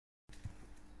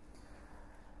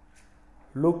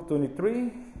Luke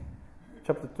 23,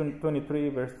 chapter 23,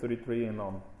 verse 33 and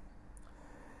on.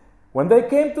 When they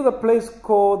came to the place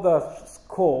called the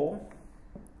Skull,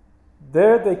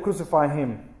 there they crucified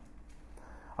him,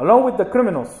 along with the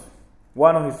criminals,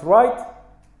 one on his right,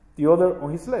 the other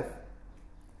on his left.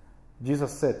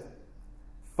 Jesus said,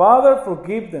 "Father,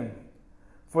 forgive them,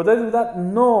 for they do not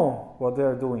know what they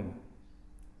are doing."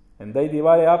 And they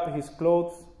divided up his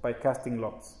clothes by casting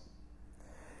lots.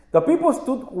 The people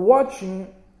stood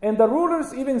watching, and the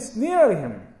rulers even sneered at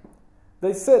him.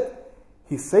 They said,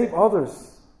 "He saved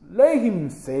others. Let him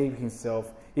save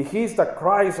himself, if he is the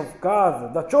Christ of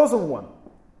God, the chosen one."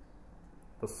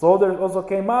 The soldiers also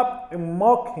came up and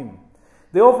mocked him.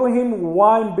 They offered him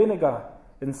wine vinegar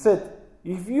and said,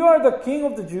 "If you are the king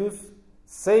of the Jews,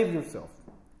 save yourself."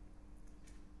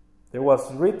 There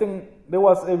was a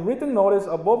written notice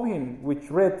above him which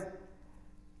read,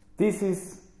 "This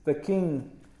is the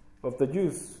king of the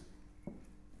Jews."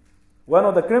 One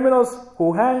of the criminals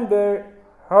who hung there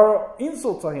hurled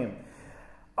insults at him.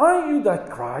 "Aren't you the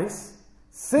Christ?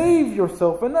 Save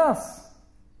yourself and us."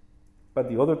 But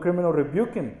the other criminal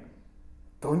rebuked him.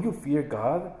 "Don't you fear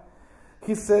God?"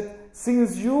 He said,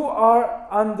 "Since you are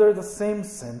under the same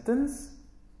sentence,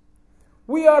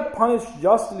 we are punished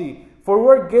justly, for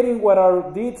we're getting what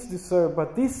our deeds deserve,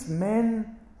 but this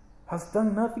man has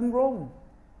done nothing wrong."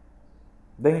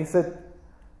 Then he said,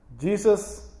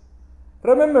 "Jesus,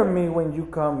 remember me when you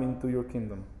come into your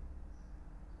kingdom."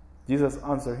 Jesus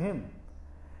answered him,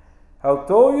 "I'll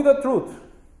tell you the truth,"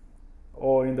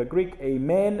 or in the Greek,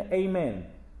 "Amen, amen.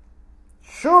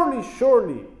 Surely,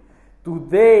 surely,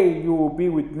 today you will be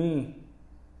with me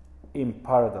in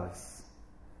paradise."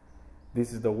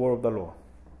 This is the word of the Lord.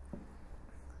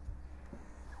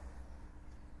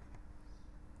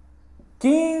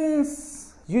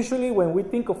 Kings, usually when we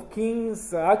think of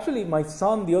kings, actually my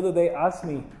son the other day asked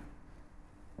me,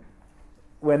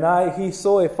 when he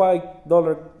saw a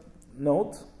 $5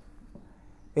 note,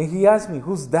 and he asked me,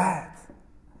 "Who's that?"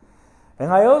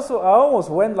 And I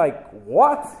almost went like,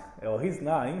 "What?" Oh, he's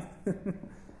 9.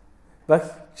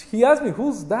 But he asked me,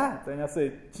 "Who's that?" And I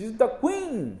said, "She's the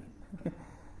queen.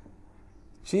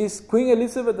 She's Queen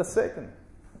Elizabeth II.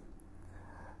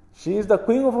 She's the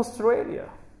Queen of Australia."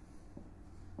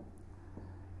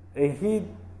 And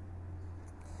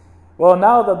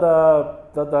now that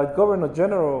the Governor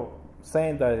General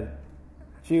saying that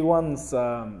she wants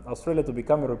Australia to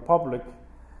become a republic,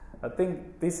 I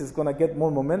think this is going to get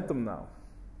more momentum now.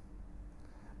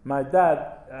 My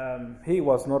dad, he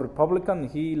was not Republican.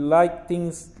 He likes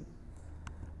things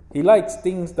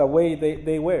the way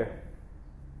they were.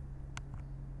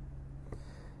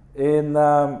 And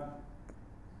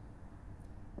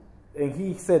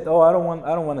he said, "Oh, I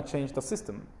don't want to change the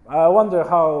system. I wonder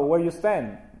where you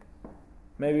stand.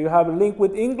 Maybe you have a link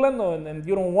with England, and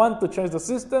you don't want to change the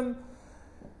system.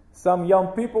 Some young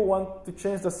people want to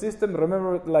change the system.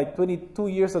 Remember, like 22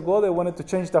 years ago, they wanted to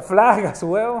change the flag as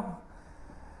well.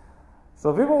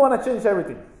 So people want to change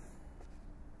everything.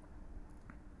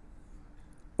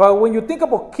 But when you think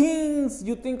about kings,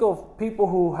 you think of people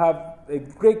who have a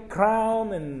great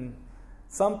crown and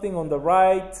something on the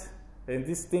right, and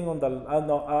this thing on the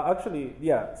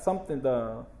something.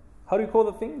 How do you call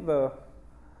the thing? The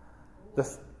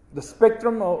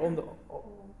spectrum on the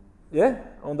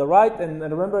right. And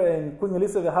remember, and Queen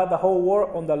Elizabeth had the whole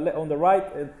world on the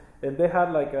right, and they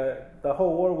had like the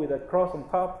whole world with a cross on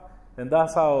top, and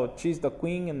that's how she's the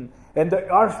queen. And the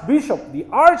archbishop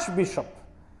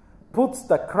puts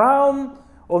the crown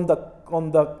on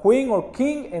the queen or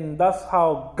king, and that's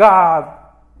how God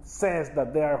says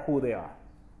that they are who they are.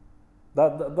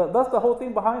 That's the whole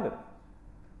thing behind it.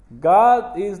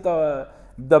 God is the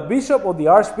bishop or the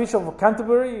archbishop of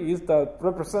Canterbury is the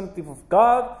representative of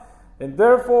God, and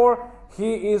therefore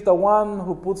he is the one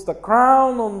who puts the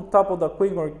crown on top of the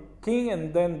queen or king,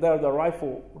 and then they're the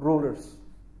rightful rulers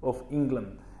of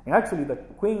England. And actually, the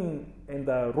queen and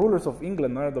the rulers of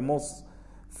England are the most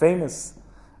famous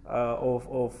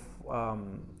of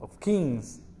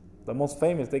kings. The most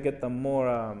famous. They get the more.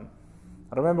 I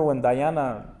remember when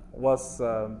Diana was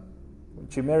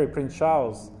she married Prince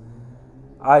Charles.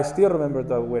 I still remember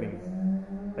the wedding,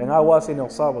 and I was in El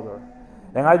Salvador,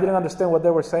 and I didn't understand what they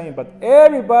were saying, but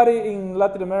everybody in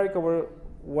Latin America were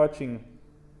watching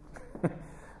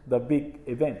the big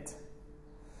event.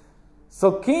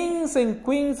 So kings and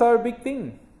queens are a big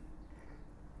thing.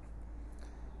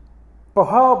 But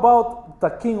how about the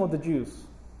King of the Jews?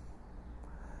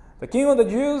 The King of the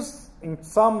Jews, in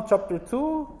Psalm chapter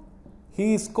 2,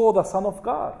 he is called the Son of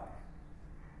God.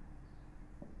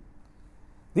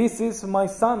 "This is my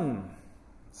son,"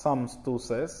 Psalms 2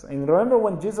 says. And remember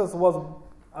when Jesus was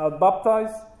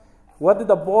baptized, what did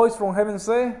the voice from heaven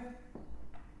say?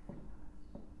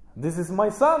 This is my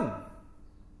son.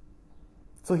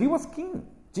 So he was king.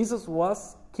 Jesus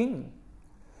was king.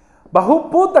 But who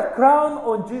put the crown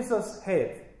on Jesus'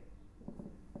 head?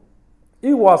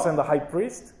 It wasn't the high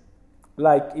priest,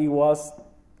 like it was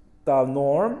the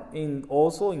norm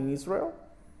also in Israel.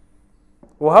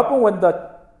 What happened when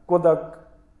the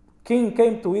king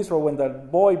came to Israel, when the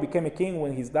boy became a king,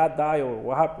 when his dad died, or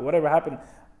whatever happened,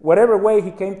 whatever way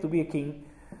he came to be a king,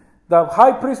 the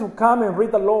high priest would come and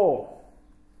read the law.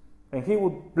 And he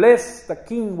would bless the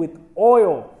king with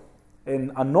oil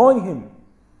and anoint him.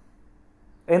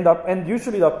 And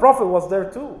usually the prophet was there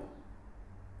too,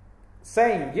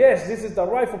 saying, yes, this is the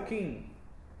rightful king.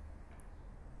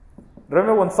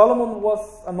 Remember when Solomon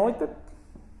was anointed?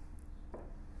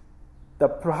 The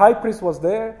high priest was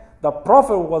there. The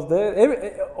prophet was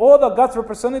there. All the God's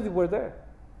representatives were there.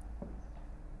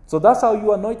 So that's how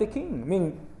you anoint a king. I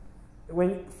mean,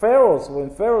 when pharaohs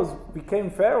became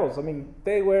pharaohs, I mean,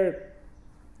 they were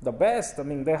the best. I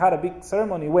mean, they had a big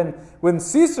ceremony. When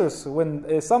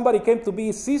somebody came to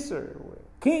be Caesar,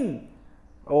 king,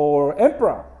 or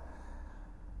emperor,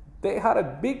 they had a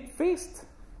big feast.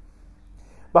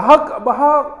 But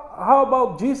how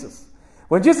about Jesus?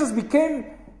 When Jesus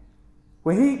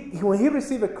when he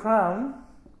received a crown,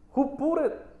 who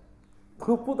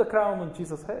put the crown on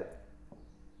Jesus' head?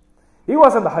 It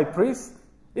wasn't the high priest.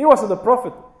 It wasn't the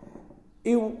prophet.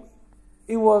 It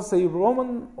was a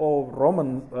Roman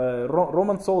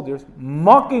soldiers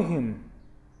mocking him.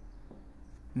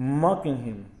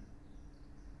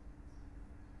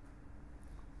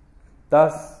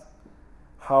 That's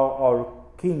how our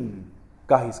king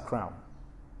got his crown.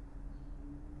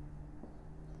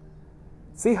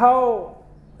 See how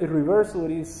a reversal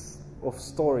it is of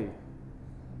story.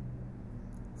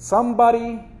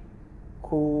 Somebody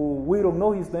who we don't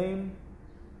know his name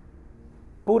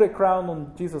put a crown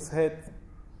on Jesus' head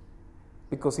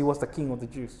because he was the king of the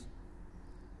Jews.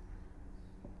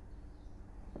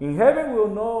 In heaven we'll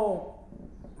know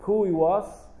who he was,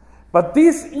 but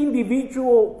this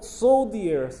individual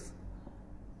soldiers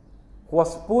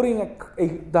was putting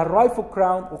the rightful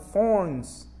crown of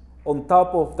thorns on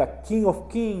top of the King of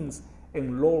Kings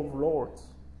and Lord of Lords.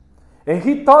 And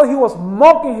he thought he was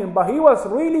mocking him, but he was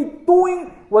really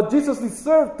doing what Jesus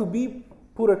deserved to be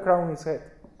put a crown on his head.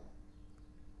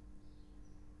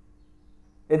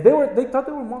 And they thought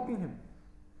they were mocking him.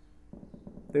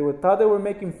 They thought they were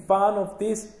making fun of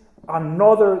this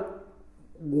another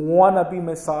wannabe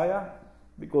Messiah,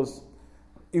 because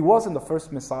it wasn't the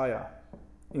first Messiah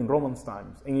in Romans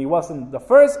times, and he wasn't the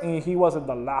first, and he wasn't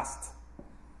the last.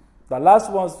 The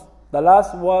last was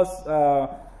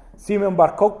Simeon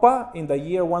Bar Kokhba in the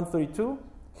year 132.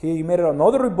 He made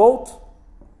another revolt.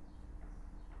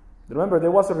 Remember,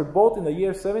 there was a revolt in the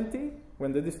year 70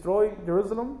 when they destroyed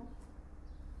Jerusalem.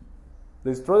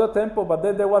 They destroyed the temple, but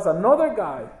then there was another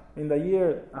guy in the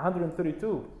year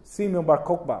 132, Simeon Bar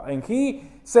Kokhba. And he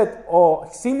said,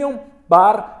 Simeon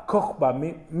Bar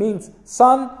Kokhba means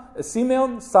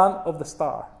Simeon, son of the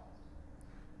star.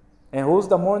 And who's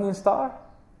the morning star?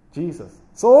 Jesus.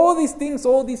 So all these things,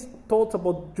 all these thoughts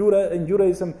about Judah and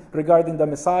Judaism regarding the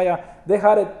Messiah,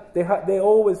 they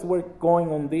always were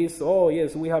going on this. Oh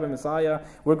yes, we have a Messiah.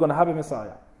 We're going to have a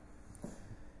Messiah.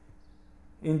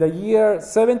 In the year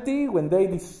 70, when they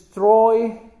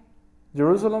destroy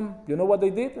Jerusalem, you know what they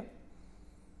did?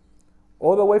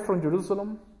 All the way from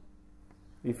Jerusalem,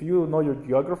 if you know your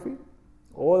geography,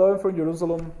 all the way from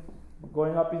Jerusalem,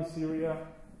 going up in Syria,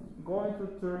 going to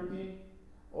Turkey,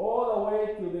 all the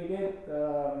way till they get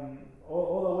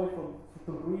all the way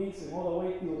to Greece, and all the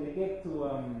way till they get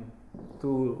to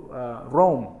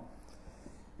Rome.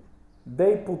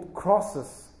 They put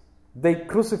crosses. They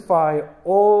crucify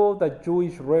all the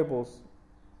Jewish rebels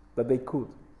that they could.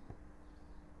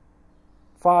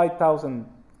 5,000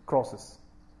 crosses.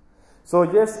 So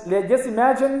just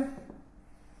imagine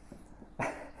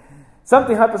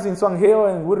something happens in Swan Hill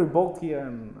and we revolt here,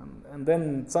 and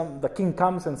then the king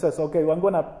comes and says, okay, well,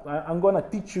 I'm gonna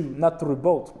teach you not to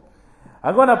revolt.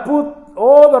 I'm gonna put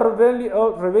all the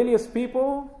rebellious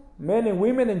people, men and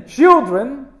women and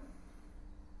children,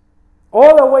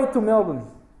 all the way to Melbourne.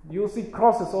 You'll see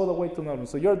crosses all the way to Melbourne.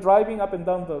 So you're driving up and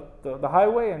down the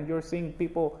highway, and you're seeing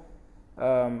people.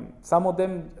 Some of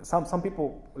them, some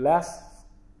people last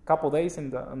a couple days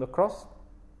on the cross.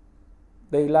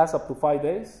 They last up to 5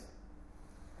 days.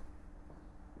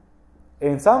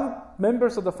 And some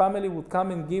members of the family would come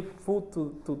and give food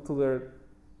to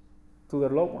their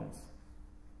loved ones,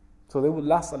 so they would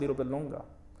last a little bit longer.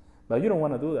 But you don't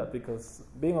want to do that, because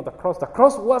being on the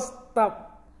cross was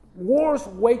worst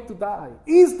way to die.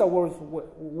 Is the worst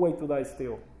way to die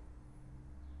still.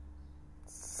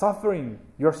 Suffering.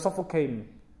 You're suffocating.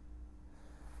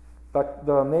 But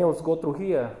the nails go through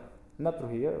here. Not through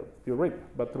here, you rip,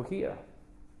 but through here.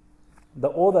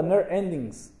 All the nerve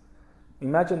endings.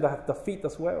 Imagine the feet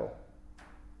as well.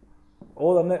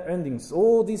 All the nerve endings.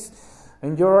 All this,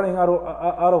 and you're running out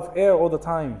of air all the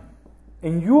time.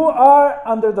 And you are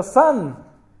under the sun.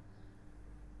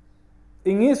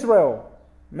 In Israel,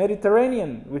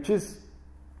 Mediterranean, which is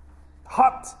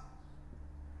hot.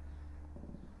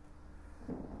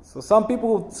 So some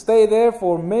people stay there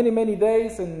for many, many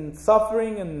days and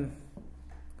suffering, and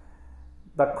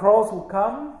the crows will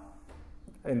come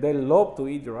and they love to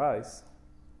eat your eyes.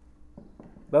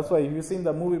 That's why if you've seen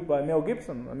the movie by Mel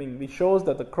Gibson, I mean, it shows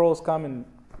that the crows come and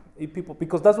eat people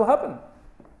because that's what happened.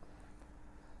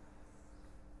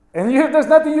 And there's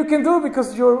nothing you can do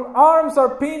because your arms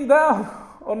are pinned down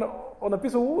on a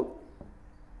piece of wood.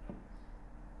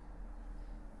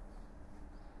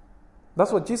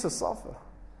 That's what Jesus suffered.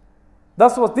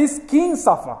 That's what this king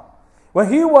suffered. When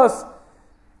he was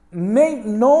made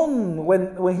known,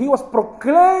 when he was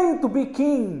proclaimed to be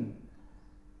king,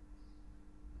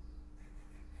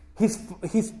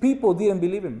 his people didn't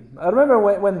believe him. I remember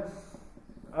when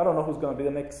I don't know who's going to be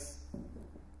the next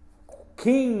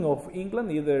king of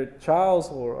England, either Charles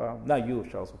or not you,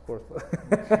 Charles, of course.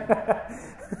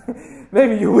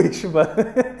 Maybe you wish,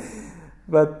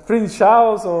 but Prince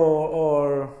Charles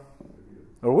or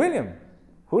William,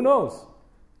 who knows?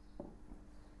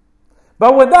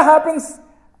 But when that happens,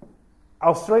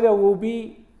 Australia will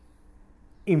be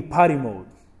in party mode.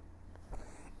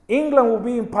 England will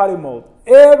be in party mode.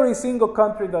 Every single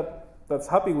country that's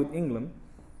happy with England,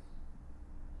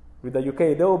 with the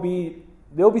UK, there will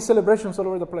be celebrations all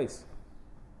over the place.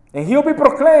 And he'll be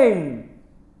proclaimed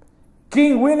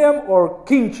King William or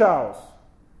King Charles.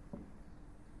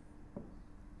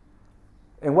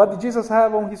 And what did Jesus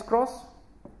have on his cross?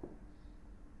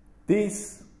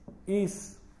 This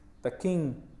is the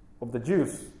King of the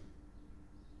Jews.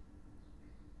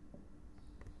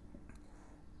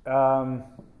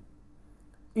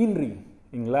 Inri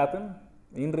in Latin.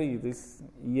 Inri, this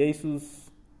Jesus.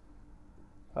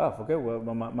 I forget. Well,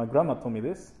 my grandma told me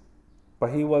this.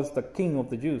 But he was the king of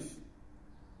the Jews.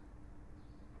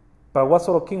 But what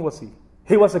sort of king was he?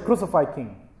 He was a crucified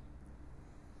king.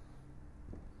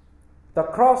 The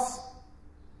cross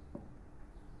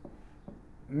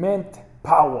meant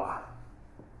power.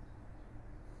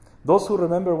 Those who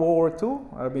remember World War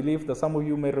II, I believe that some of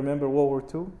you may remember World War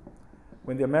II,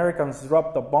 when the Americans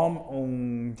dropped a bomb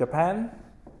on Japan.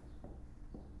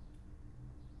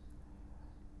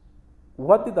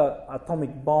 What did the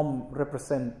atomic bomb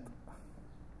represent?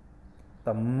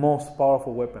 The most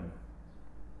powerful weapon.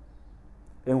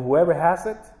 And whoever has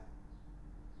it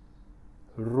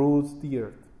rules the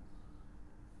earth.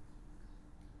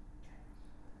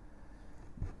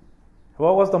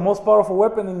 What was the most powerful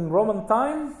weapon in Roman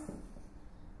time?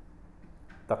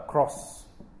 The cross.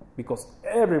 Because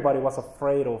everybody was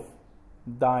afraid of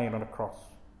dying on a cross.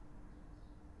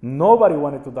 Nobody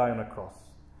wanted to die on a cross.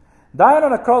 Dying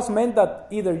on a cross meant that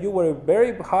either you were a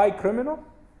very high criminal,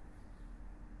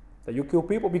 that you kill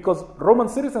people, because Roman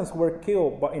citizens were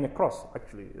killed in a cross,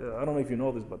 actually. I don't know if you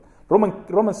know this, but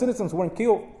Roman citizens weren't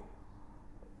killed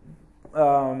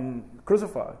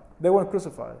crucified. They weren't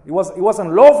crucified. It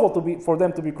wasn't lawful for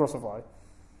them to be crucified.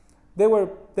 They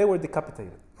were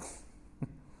decapitated.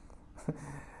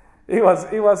 It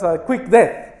was a quick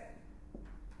death.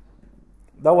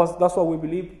 That's what we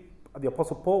believe the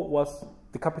Apostle Paul was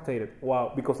decapitated.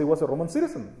 Wow, because he was a Roman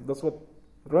citizen. That's what.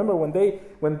 Remember when they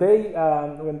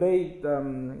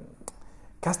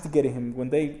castigated him, when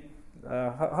they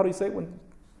how do you say, when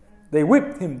they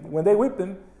whipped him,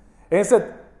 and he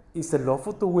said, "Is it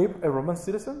lawful to whip a Roman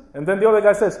citizen?" And then the other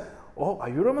guy says, "Oh, are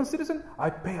you a Roman citizen? I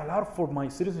pay a lot for my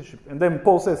citizenship." And then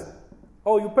Paul says,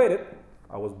 "Oh, you paid it?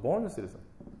 I was born a citizen."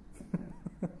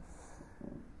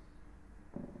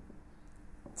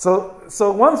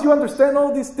 So once you understand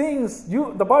all these things,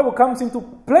 the Bible comes into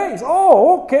place.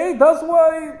 Oh, okay, that's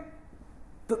why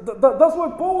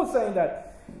Paul was saying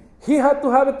that he had to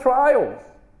have a trial.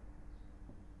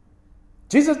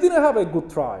 Jesus didn't have a good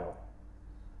trial.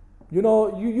 You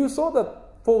know, you saw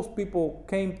that false people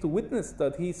came to witness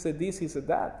that he said this, he said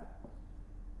that.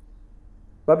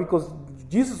 But because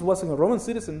Jesus wasn't a Roman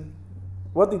citizen,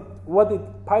 what did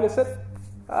Pilate say?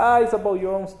 It's about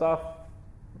your own stuff.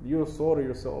 You sort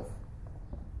yourself.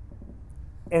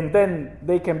 And then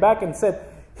they came back and said,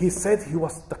 he said he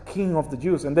was the king of the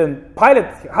Jews. And then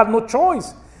Pilate had no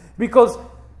choice, because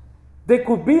there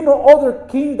could be no other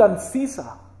king than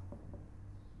Caesar.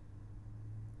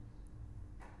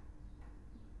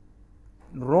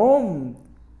 Rome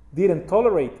didn't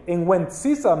tolerate. And when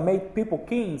Caesar made people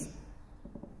kings,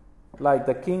 like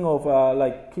the king of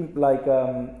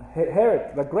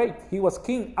Herod the Great, he was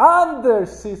king under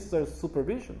Caesar's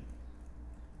supervision.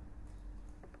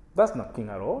 That's not king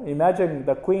at all. Imagine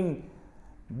the queen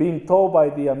being told by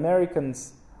the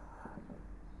Americans,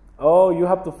 "Oh, you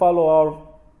have to follow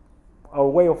our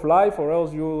way of life, or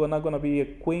else you are not going to be a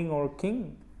queen or a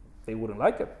king." They wouldn't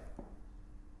like it.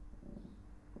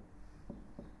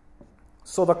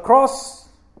 So the cross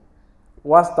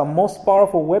was the most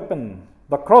powerful weapon.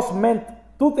 The cross meant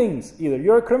two things: either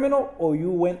you're a criminal or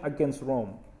you went against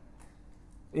Rome.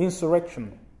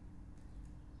 Insurrection.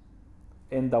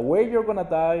 And the way you're going to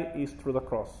die is through the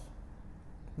cross.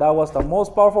 That was the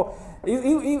most powerful.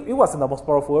 It wasn't the most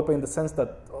powerful weapon in the sense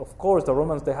that, of course, the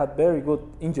Romans, they had very good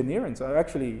engineering. So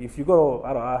actually, if you go to,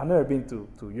 I've never been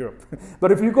to Europe,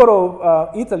 but if you go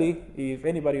to Italy, if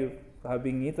anybody have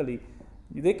been in Italy,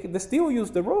 they still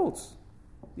use the roads,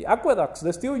 the aqueducts.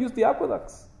 They still use the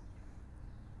aqueducts.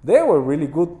 They were really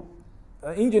good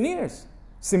engineers.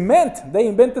 Cement, they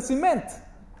invented cement.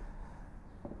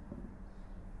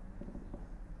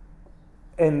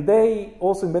 And they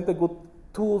also invented good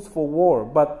tools for war.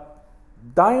 But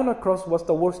dying on a cross was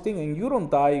the worst thing. And you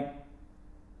don't die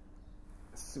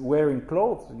wearing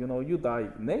clothes. You die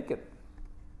naked.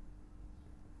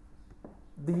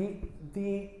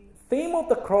 The theme of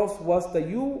the cross was that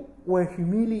you were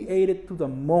humiliated to the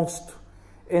most,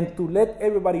 and to let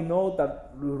everybody know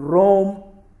that Rome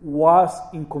was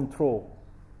in control.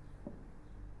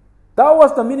 That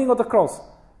was the meaning of the cross.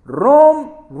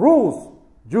 Rome rules,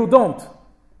 you don't.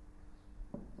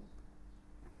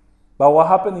 But what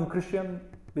happened in Christian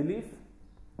belief?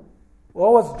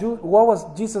 What was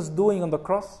Jesus doing on the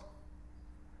cross?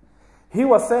 He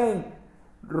was saying,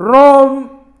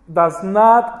 Rome does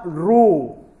not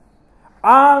rule.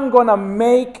 I'm going to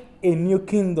make a new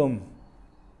kingdom.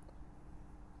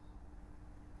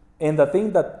 And the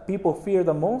thing that people fear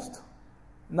the most,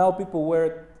 now people wear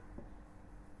it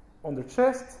on their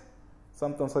chest.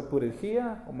 Sometimes I put it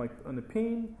here on the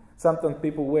pin. Sometimes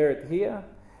people wear it here.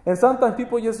 And sometimes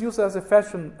people just use it as a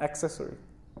fashion accessory.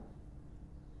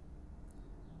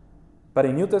 But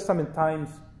in New Testament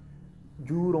times,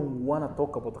 you don't want to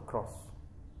talk about the cross.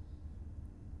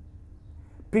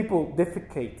 People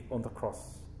defecate on the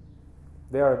cross.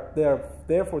 They are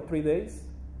there for 3 days.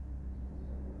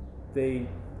 They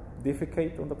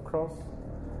defecate on the cross.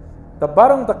 The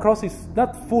bottom of the cross is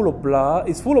not full of blood.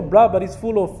 It's full of blood, but it's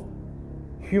full of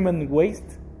human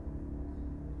waste.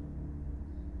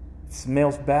 It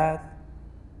smells bad.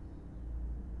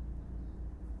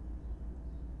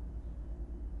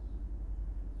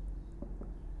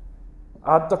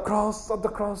 At the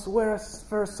cross, where I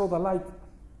first saw the light.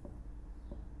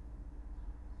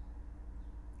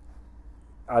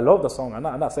 I love the song. I'm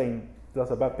not saying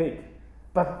that's a bad pig.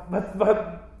 But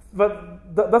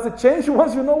does it change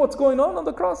once you know what's going on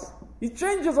the cross? It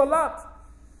changes a lot.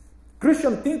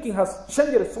 Christian thinking has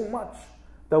changed so much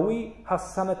that we have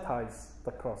sanitized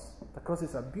the cross. The cross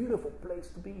is a beautiful place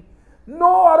to be.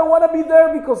 No, I don't want to be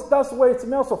there because that's where it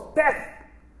smells of death.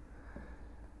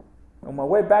 On my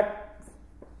way back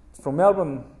from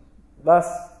Melbourne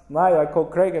last night, I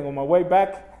called Craig, and on my way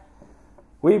back,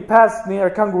 we passed near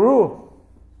Kangaroo,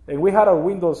 and we had our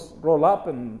windows rolled up,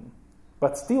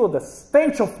 but still the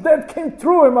stench of death came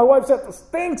through, and my wife said, "It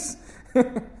stinks."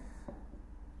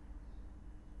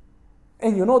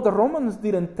 And the Romans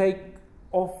didn't take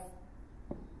off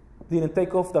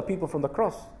the people from the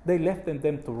cross. They left them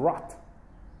to rot.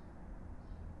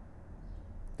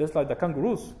 Just like the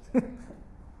kangaroos.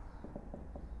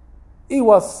 It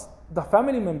was the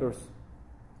family members,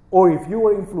 or if you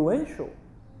were influential,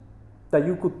 that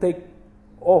you could take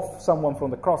off someone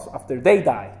from the cross after they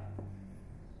die.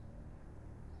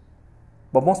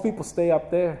 But most people stay up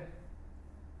there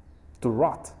to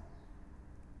rot.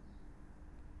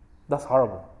 That's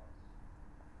horrible.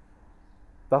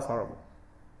 That's horrible.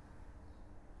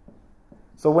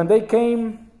 So when they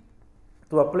came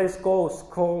to a place called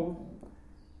Skull,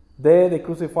 there they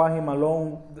crucified him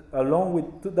along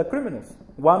with the criminals,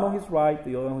 one on his right,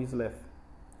 the other on his left.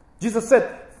 Jesus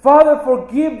said, "Father,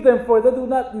 forgive them, for they do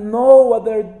not know what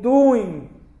they're doing."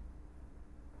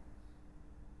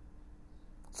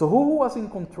 So who was in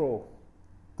control?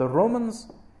 The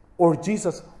Romans or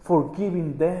Jesus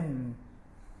forgiving them?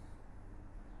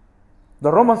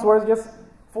 The Romans were just,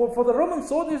 for the Roman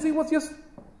soldiers, it was just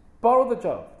part of the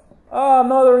job.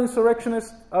 Another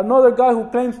insurrectionist, another guy who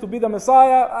claims to be the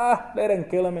Messiah, let them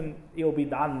kill him and it'll be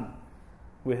done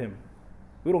with him.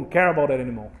 We don't care about it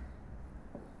anymore.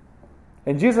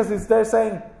 And Jesus is there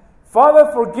saying,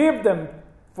 "Father, forgive them,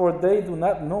 for they do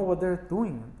not know what they're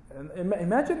doing. And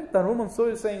imagine the Roman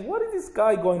soldier saying, what is this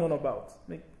guy going on about?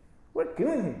 Like, we're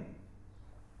killing him.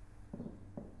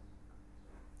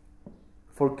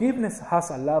 Forgiveness has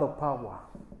a lot of power,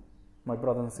 my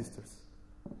brothers and sisters.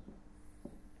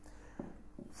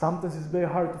 Sometimes it's very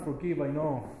hard to forgive, I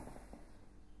know.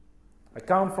 I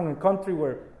come from a country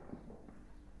where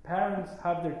parents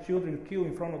have their children killed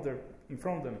in front of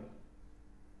them.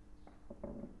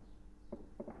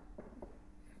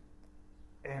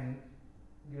 And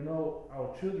you know,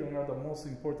 our children are the most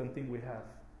important thing we have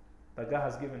that God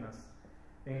has given us.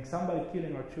 And somebody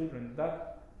killing our children,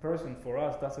 that person for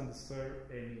us doesn't deserve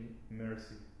any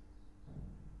mercy.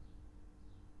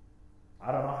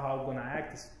 I don't know how I'm going to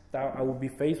act. I will be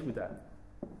faced with that.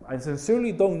 I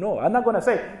sincerely don't know. I'm not going to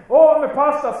say, oh, I'm a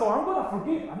pastor, so I'm going to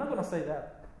forgive. I'm not going to say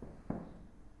that.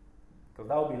 Because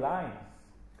that would be lying.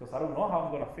 Because I don't know how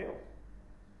I'm going to feel.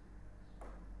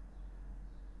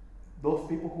 Those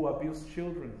people who abuse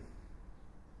children,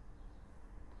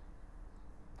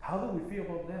 how do we feel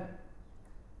about them?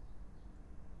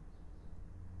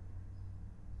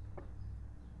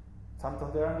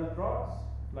 Sometimes they're under drugs,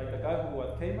 like the guy who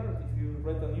at Kmart, if you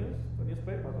read the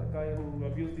newspaper, the guy who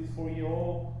abused this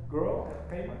 4-year-old girl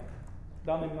at Kmart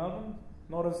down in Melbourne,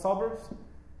 northern suburbs.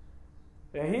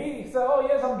 And he said, oh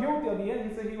yes, I'm guilty. At the end,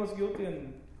 he said he was guilty.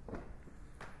 And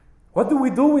what do we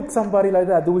do with somebody like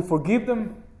that? Do we forgive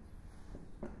them?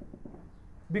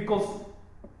 Because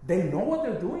they know what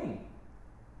they're doing.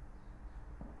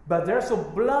 But they're so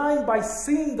blind by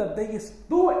sin that they just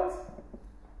do it.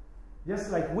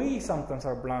 Just like we sometimes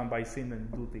are blind by sin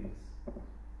and do things.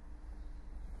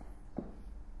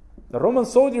 The Roman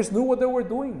soldiers knew what they were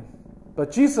doing.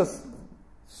 But Jesus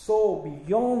saw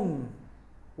beyond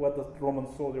what the Roman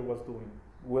soldier was doing,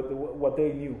 what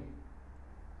they knew.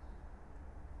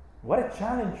 What a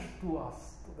challenge to us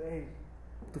today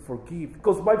to forgive.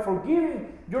 Because by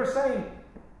forgiving, you're saying,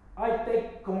 I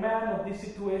take command of this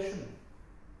situation.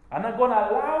 I'm not going to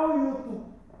allow you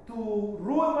to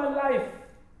ruin my life.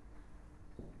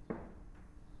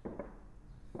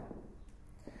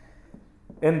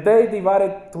 And they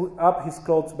divided up his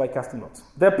clothes by casting lots.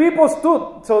 The people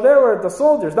stood, so they were the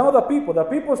soldiers, now the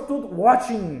people stood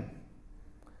watching.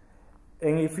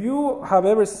 And if you have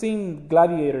ever seen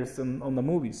gladiators on the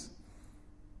movies,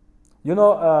 you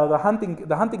know the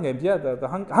hunting games, the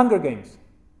Hunger Games.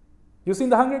 You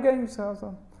seen the Hunger Games?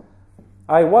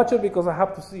 I watch it because I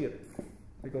have to see it,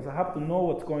 because I have to know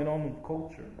what's going on in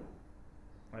culture.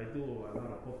 I do a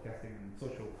lot of podcasting and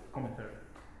social commentary.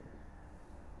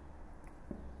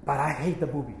 But I hate the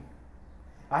movie.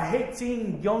 I hate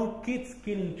seeing young kids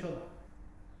killing each other.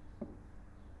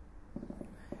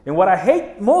 And what I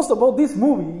hate most about this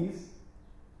movie is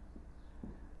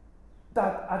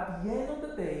that at the end of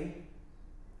the day,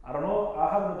 I don't know,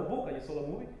 I haven't read the book, I just saw the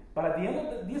movie, but at the end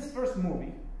of this first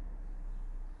movie,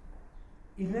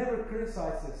 it never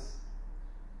criticizes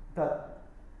that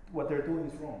what they're doing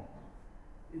is wrong.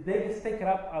 They just take it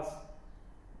up as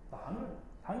the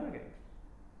Hunger Games.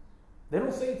 They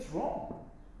don't say it's wrong.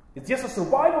 It's just a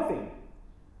survival thing.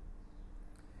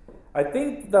 I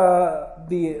think at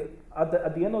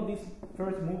the end of this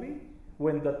first movie,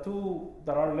 when the two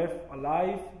that are left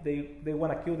alive, they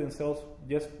want to kill themselves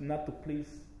just not to please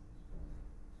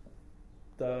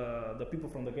the people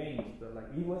from the games.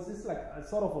 It's like a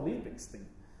sort of Olympics thing.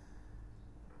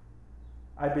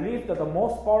 I believe that the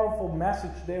most powerful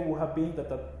message there would have been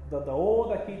that all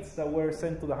the kids that were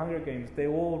sent to the Hunger Games, they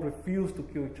all refused to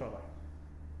kill each other.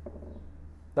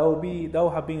 That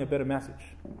would have been a better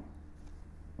message,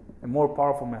 a more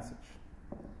powerful message.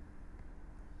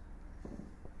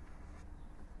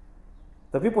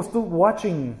 The people stood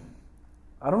watching.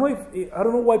 I don't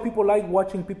know why people like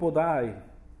watching people die.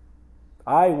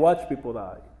 I watch people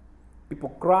die. People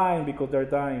crying because they're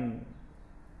dying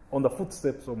on the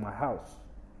footsteps of my house.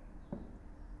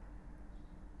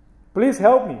 Please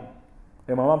help me.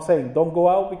 And my mom saying, don't go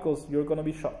out because you're going to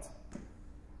be shot.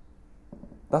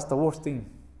 That's the worst thing,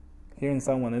 hearing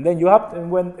someone. And then you have to,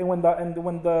 and when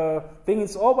the thing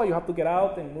is over, you have to get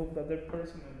out and move the other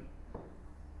person.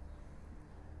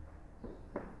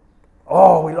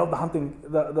 Oh, we love the hunting.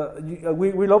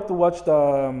 We love to watch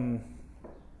the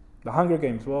Hunger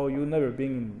Games. Well, you've never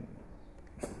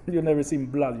seen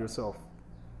blood yourself.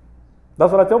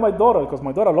 That's what I tell my daughter, because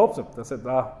my daughter loves it. I said,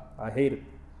 I hate it.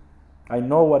 I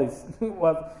know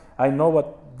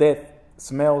what death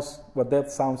smells, what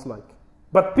death sounds like.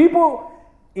 But people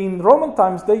in Roman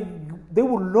times, they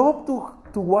would love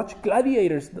to watch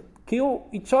gladiators kill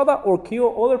each other or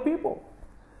kill other people.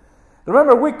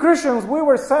 Remember, we Christians, we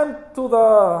were sent to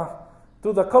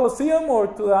to the Colosseum or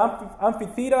to the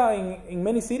amphitheater in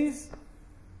many cities.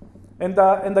 And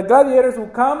the gladiators will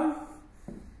come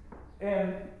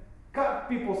and cut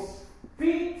people's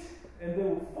feet, and they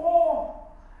will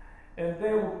fall, and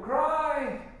they will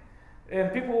cry,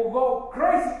 and people will go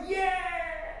crazy,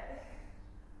 yeah!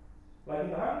 Like in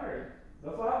the Hunger.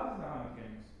 That's what happens in the Hunger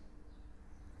Games.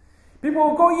 People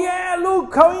will go, yeah,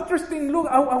 look, how interesting, look,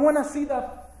 I want to see the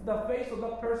face of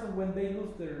that person when they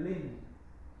lose their limb.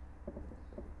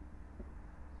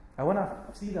 I want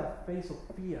to see the face of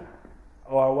fear.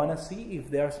 Or I want to see if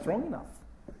they are strong enough.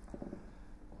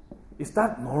 Is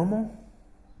that normal?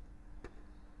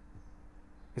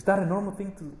 Is that a normal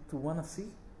thing to want to see?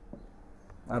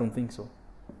 I don't think so.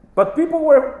 But people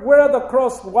were at the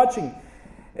cross watching.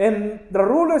 And the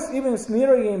rulers even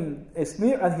sneered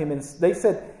at him. And they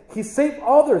said, he saved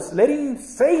others. Let him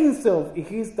save himself if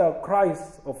he's the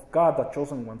Christ of God, the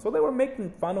chosen one. So they were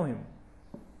making fun of him.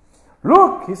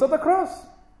 Look, he's at the cross.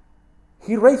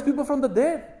 He raised people from the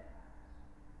dead.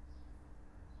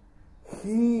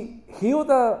 He healed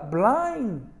the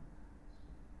blind.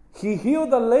 He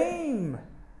healed the lame.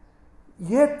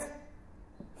 Yet,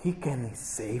 he can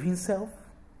save himself.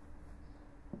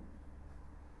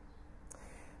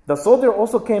 The soldier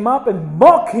also came up and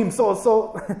mocked him.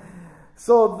 So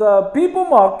the people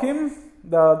mocked him.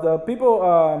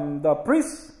 The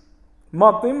priests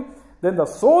mocked him. Then the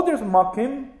soldiers mocked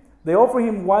him. They offered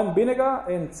him wine vinegar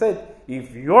and said,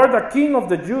 if you're the king of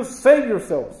the Jews, save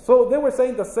yourself. So they were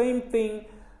saying the same thing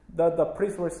that the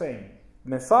priests were saying.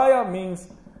 Messiah means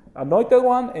anointed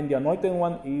one, and the anointed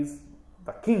one is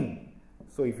the king.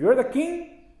 So if you're the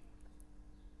king,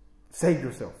 save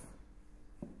yourself.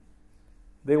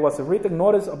 There was a written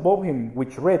notice above him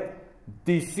which read,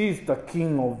 this is the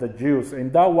king of the Jews.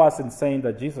 And that wasn't saying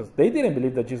that Jesus, they didn't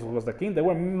believe that Jesus was the king. They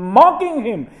were mocking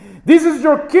him. This is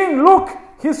your king. Look,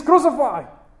 he's crucified.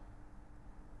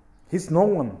 He's no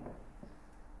one.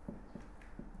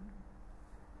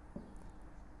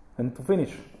 And to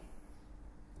finish,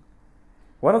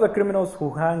 one of the criminals who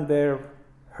hung there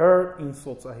heard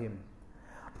insults at him.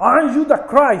 Aren't you the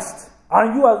Christ?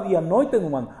 Aren't you the anointed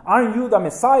one? Aren't you the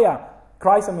Messiah?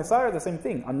 Christ and Messiah are the same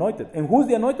thing, anointed. And who's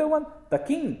the anointed one? The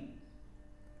king.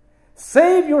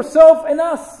 Save yourself and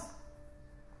us.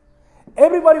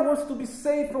 Everybody wants to be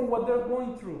saved from what they're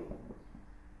going through.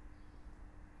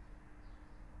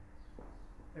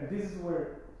 And this is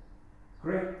where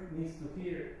Greg needs to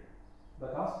hear the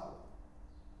gospel.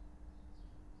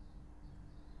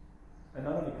 And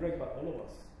not only Greg, but all of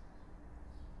us.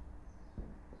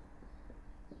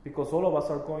 Because all of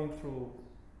us are going through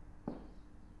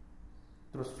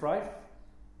strife,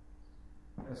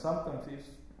 and sometimes it's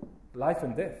life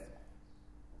and death.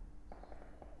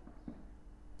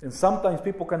 And sometimes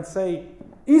people can say,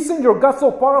 isn't your God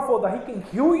so powerful that he can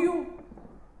heal you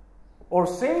or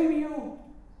save you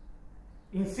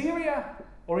in Syria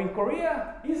or in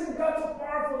Korea? Isn't God so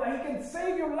powerful that he can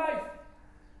save your life?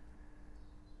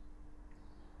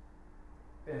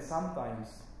 And sometimes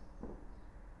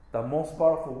the most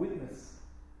powerful witness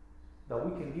that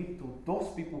we can give to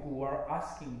those people who are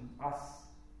asking us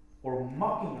or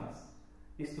mocking us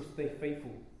is to stay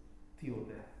faithful till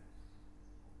death.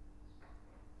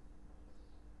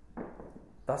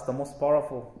 That's the most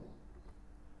powerful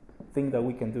thing that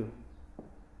we can do.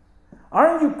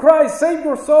 Aren't you Christ? Save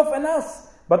yourself and us.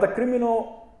 But the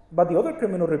other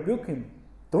criminal rebuked him.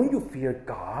 Don't you fear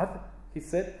God? He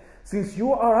said. Since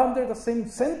you are under the same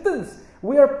sentence,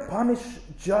 we are punished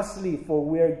justly, for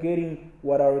we are getting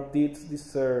what our deeds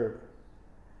deserve.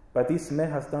 But this man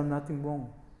has done nothing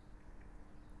wrong.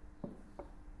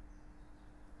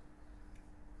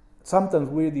 Sometimes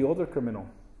we're the other criminal.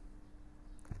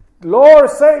 Lord,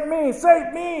 save me,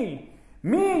 save me.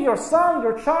 Me, your son,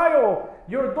 your child,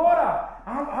 your daughter.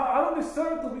 I don't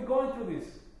deserve to be going through this.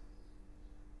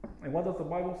 And what does the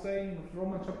Bible say in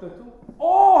Romans chapter 2?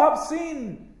 All have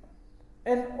sinned,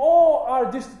 and all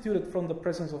are destituted from the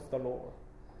presence of the Lord.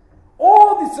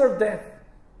 All deserve death.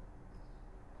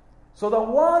 So the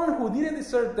one who didn't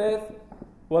deserve death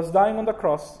was dying on the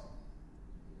cross.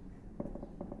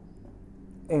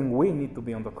 And we need to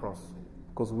be on the cross,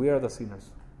 because we are the sinners.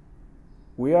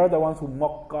 We are the ones who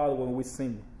mock God when we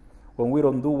sin, when we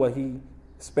don't do what he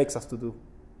expects us to do.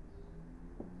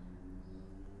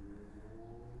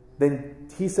 Then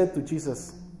he said to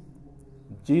Jesus,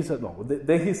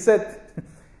 then he said,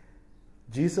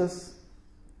 Jesus,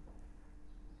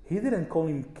 he didn't call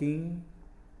him king.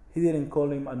 He didn't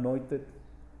call him anointed.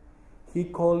 He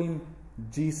called him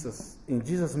Jesus. And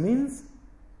Jesus means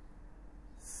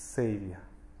Savior.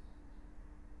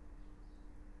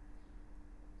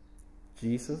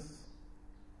 Jesus,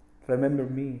 remember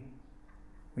me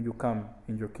when you come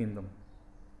in your kingdom.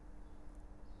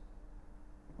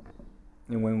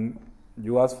 And when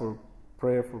you ask for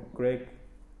prayer for Greg,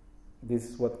 this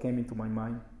is what came into my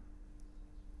mind.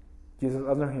 Jesus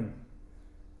answered him,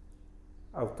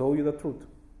 I'll tell you the truth.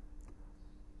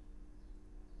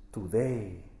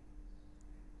 Today,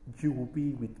 you will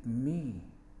be with me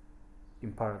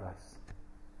in paradise.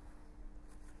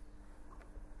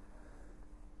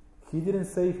 He didn't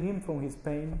save him from his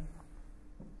pain.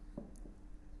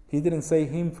 He didn't save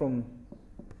him from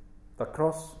the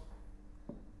cross.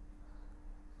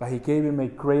 But he gave him a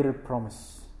greater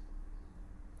promise.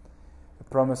 A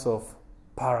promise of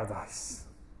paradise.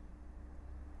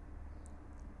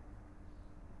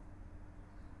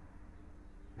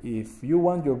 If you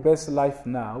want your best life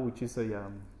now, which is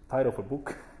a title of a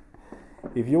book,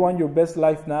 if you want your best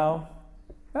life now,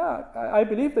 I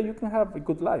believe that you can have a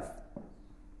good life.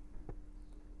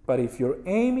 But if your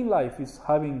aim in life is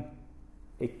having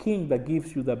a king that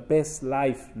gives you the best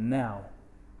life now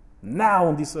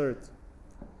on this earth,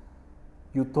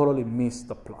 you totally miss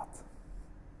the plot.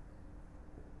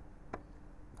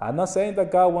 I'm not saying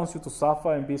that God wants you to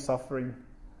suffer and be suffering.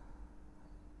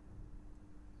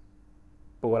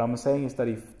 But what I'm saying is that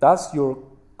if that's your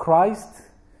Christ,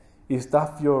 if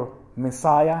that's your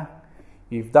Messiah,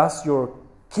 if that's your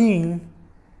King,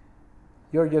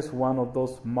 you're just one of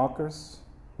those mockers,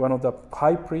 one of the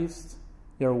high priests,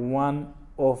 you're one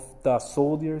of the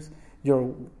soldiers,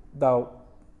 you're the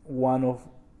one of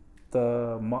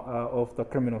the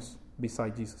criminals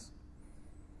beside Jesus.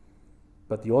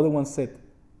 But the other one said,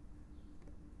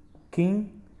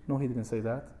 King? No, he didn't say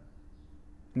that.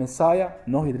 Messiah?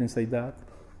 No, he didn't say that.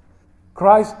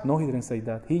 Christ? No, he didn't say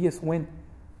that. He just went,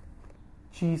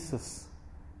 Jesus,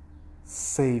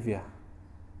 Savior,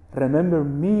 remember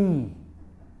me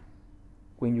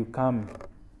when you come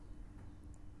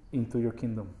into your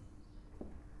kingdom.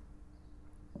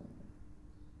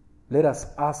 Let us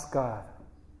ask God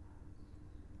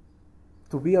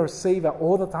to be our Savior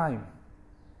all the time.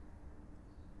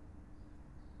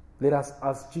 Let us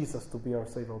ask Jesus to be our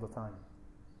Savior all the time.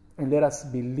 And let us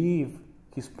believe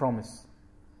His promise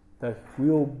that we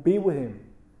will be with Him.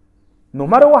 No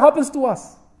matter what happens to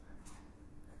us,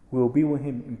 we will be with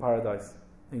Him in paradise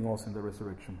and also in the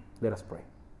resurrection. Let us pray.